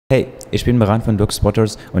Hey, ich bin bekannt von DOK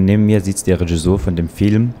Spotters und neben mir sitzt der Regisseur von dem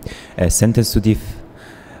Film Sentensutif.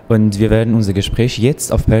 Und wir werden unser Gespräch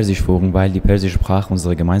jetzt auf Persisch führen, weil die persische Sprache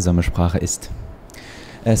unsere gemeinsame Sprache ist.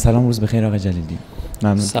 سلام روز بخیر آقای جلیلی.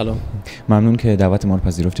 سلام. ممنون که دعوت ما رو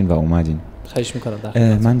پذیرفتین و اومدین. خواهش میکنم.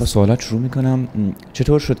 من با سوالات شروع میکنم.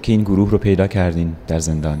 چطور شد که این گروه رو پیدا کردین در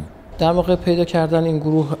زندان؟ در واقع پیدا کردن این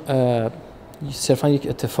گروه صرفا یک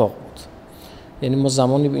اتفاق بود. یعنی ما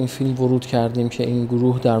زمانی به این فیلم ورود کردیم که این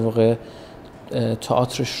گروه در واقع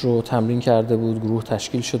تئاترش رو تمرین کرده بود، گروه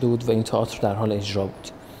تشکیل شده بود و این تئاتر در حال اجرا بود.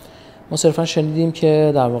 ما صرفا شنیدیم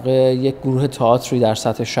که در واقع یک گروه تئاتری در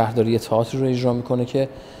سطح شهر داره تئاتر رو اجرا میکنه که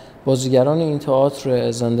بازیگران این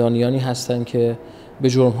تئاتر زندانیانی هستن که به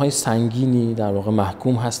جرم‌های سنگینی در واقع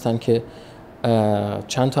محکوم هستن که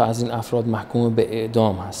چند تا از این افراد محکوم به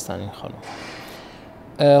اعدام هستن این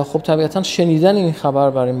خانم. خب طبیعتا شنیدن این خبر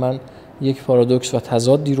برای من یک پارادوکس و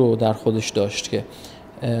تضادی رو در خودش داشت که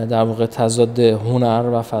در واقع تضاد هنر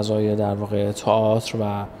و فضای در واقع تئاتر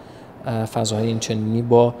و فضاهای این چنینی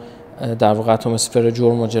با در واقع اتمسفر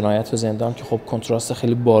جرم و جنایت و زندان که خب کنتراست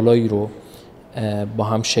خیلی بالایی رو با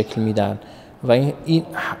هم شکل میدن و این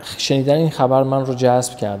شنیدن این خبر من رو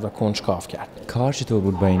جذب کرد و کنجکاو کرد. کار چطور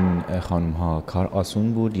بود با این خانم ها؟ کار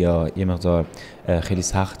آسون بود یا یه مقدار خیلی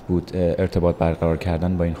سخت بود ارتباط برقرار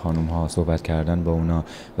کردن با این خانم ها، صحبت کردن با اونا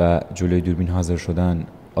و جلوی دوربین حاضر شدن؟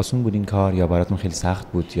 آسون بود این کار یا براتون خیلی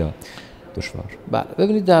سخت بود یا دشوار؟ بله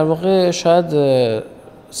ببینید در واقع شاید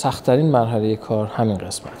سخت‌ترین مرحله کار همین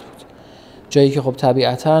قسمت بود. جایی که خب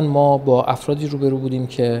طبیعتاً ما با افرادی روبرو بودیم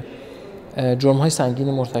که جرم‌های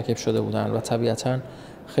سنگین مرتکب شده بودن و طبیعتاً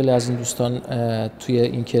خیلی از این دوستان توی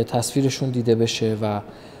اینکه تصویرشون دیده بشه و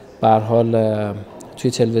به هر حال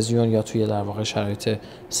توی تلویزیون یا توی در واقع شرایط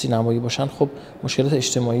سینمایی باشن خب مشکلات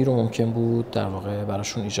اجتماعی رو ممکن بود در واقع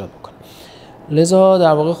براشون ایجاد بکنه. لذا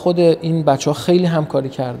در واقع خود این بچه‌ها خیلی همکاری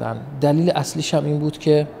کردن. دلیل اصلیش هم این بود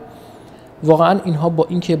که واقعاً اینها با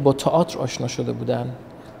اینکه با تئاتر آشنا شده بودن،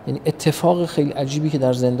 یعنی اتفاق خیلی عجیبی که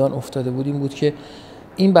در زندان افتاده بود این بود که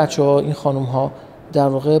این بچه‌ها، این خانم‌ها در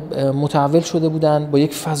واقع متحول شده بودن، با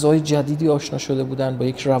یک فضای جدیدی آشنا شده بودن، با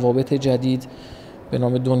یک روابط جدید به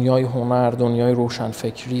نام دنیای هنر، دنیای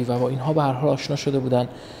روشنفکری و با اینها به هر حال آشنا شده بودن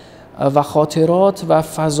و خاطرات و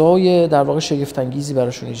فضای در واقع شگفت‌انگیزی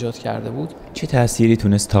براشون ایجاد کرده بود. چه تأثیری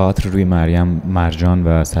تونست تئاتر روی مریم، مرجان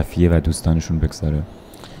و صفیه و دوستانشون بگذاره؟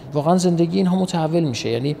 واقعا زندگی اینها متحول میشه،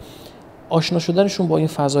 یعنی آشنا شدنشون با این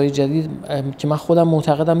فضای جدید که من خودم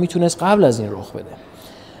معتقدم میتونست قبل از این رخ بده.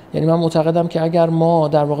 یعنی من معتقدم که اگر ما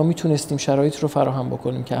در واقع میتونستیم شرایط رو فراهم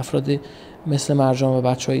بکنیم که افراد مثل مرجان و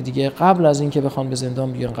بچهای دیگه قبل از اینکه بخوان به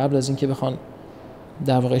زندان بیان، قبل از اینکه بخوان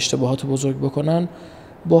در واقع اشتباهات بزرگ بکنن،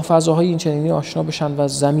 با فضاهای این چنینی آشنا بشن و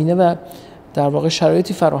زمینه و در واقع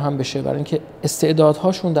شرایطی فراهم بشه برای اینکه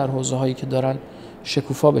استعدادهاشون در حوزه‌هایی که دارن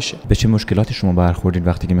شکوفا بشه. به چه مشکلاتی شما برخوردید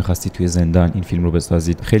وقتی که می‌خواستید توی زندان این فیلم رو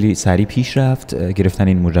بسازید؟ خیلی سریع پیش رفت گرفتن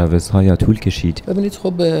این مجوزها یا طول کشید؟ ببینید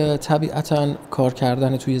خب طبیعتاً کار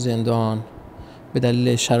کردن توی زندان به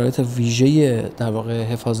دلیل شرایط ویژه در واقع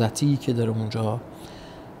حفاظتی که داره اونجا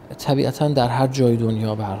طبیعتاً در هر جای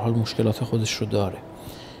دنیا به هر حال مشکلات خودش رو داره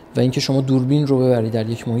و اینکه شما دوربین رو ببرید در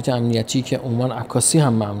یک محیط امنیتی که عموماً عکاسی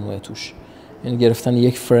هم ممنوعه توش، یعنی گرفتن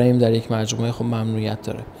یک فریم در یک مجموعه خب ممنوعیت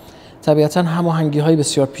داره. طبیعتاً هماهنگی‌های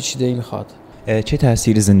بسیار پیچیده‌ای میخواد. چه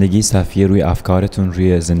تأثیر زندگی صفیه روی افکارتون،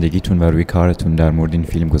 روی زندگیتون و روی کارتون در مورد این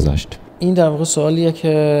فیلم گذاشت؟ این در واقع سوالیه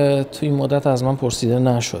که توی این مدت از من پرسیده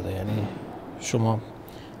نشده، یعنی شما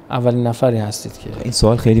اولین نفری هستید که این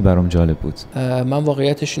سوال خیلی برام جالب بود. من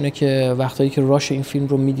واقعیتش اینه که وقتایی که راش این فیلم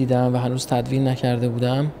رو میدیدم و هنوز تدوین نکرده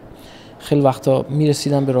بودم خیلی وقتا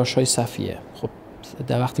میرسیدم به راش‌های صفیه. خب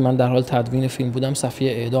در وقتی من در حال تدوین فیلم بودم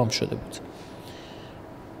صفیه اعدام شده بود.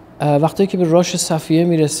 وقتی که به راش صفیه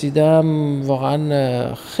میرسیدم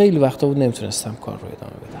واقعا خیلی وقتا بود نمیتونستم کار رو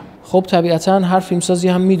ادامه بدم. خب طبیعتا هر فیلمسازی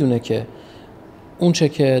هم میدونه که اون چه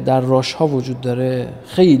که در راش ها وجود داره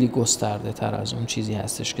خیلی گسترده تر از اون چیزی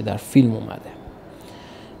هستش که در فیلم اومده.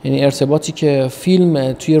 یعنی ارتباطی که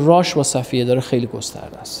فیلم توی راش با صفیه داره خیلی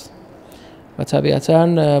گسترده است و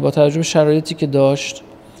طبیعتا با توجه به شرایطی که داشت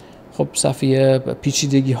خب صفیه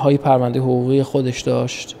پیچیدگی های پرونده حقوقی خودش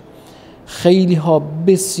داشت. خیلی ها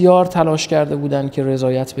بسیار تلاش کرده بودن که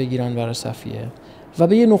رضایت بگیرن برای صفیه و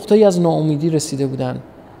به یه نقطه‌ای از ناامیدی رسیده بودن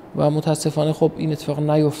و متاسفانه خب این اتفاق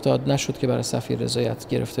نیفتاد، نشد که برای صفیه رضایت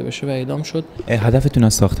گرفته بشه و اعدام شد. هدفتون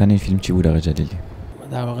از ساختن این فیلم چی بود آقای جلیلی؟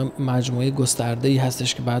 در واقع مجموعه گسترده‌ای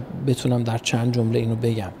هستش که بعد بتونم در چند جمله اینو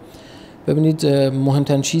بگم. ببینید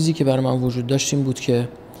مهمترین چیزی که برای من وجود داشت این بود که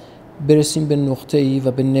برسیم به نقطه‌ای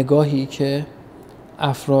و به نگاهی که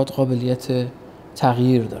افراد قابلیت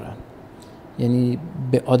تغییر دارن. یعنی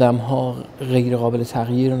به آدم‌ها غیر قابل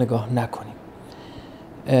تغییر نگاه نکنیم،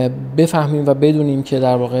 بفهمیم و بدونیم که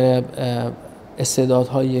در واقع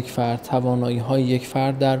استعدادهای یک فرد، توانایی‌های یک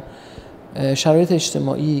فرد در شرایط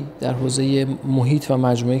اجتماعی در حوزه محیط و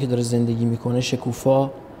مجموعه‌ای که داره زندگی میکنه شکوفا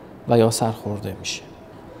و یا سرخورده میشه.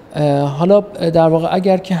 حالا در واقع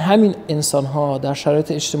اگر که همین انسان‌ها در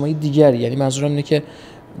شرایط اجتماعی دیگری، یعنی منظورم اینه که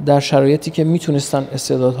در شرایطی که میتونستن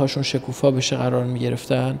استعدادهاشون شکوفا بشه قرار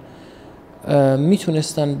میگرفتن،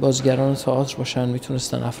 میتونستن بازیگران تئاتر باشن،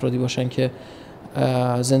 میتونستن افرادی باشن که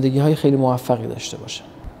زندگی‌های خیلی موفقی داشته باشن.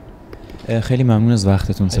 خیلی ممنون از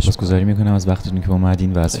وقتتون، سپاسگزاری میکنم از وقتتون که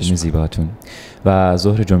اومدین و از فیلم زیباتون و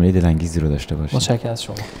ظهر جمعه دلانگیزی رو داشته باشین. متشکرم از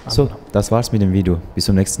شما. So, das war's mit dem Video. Bis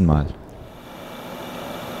zum nächsten Mal.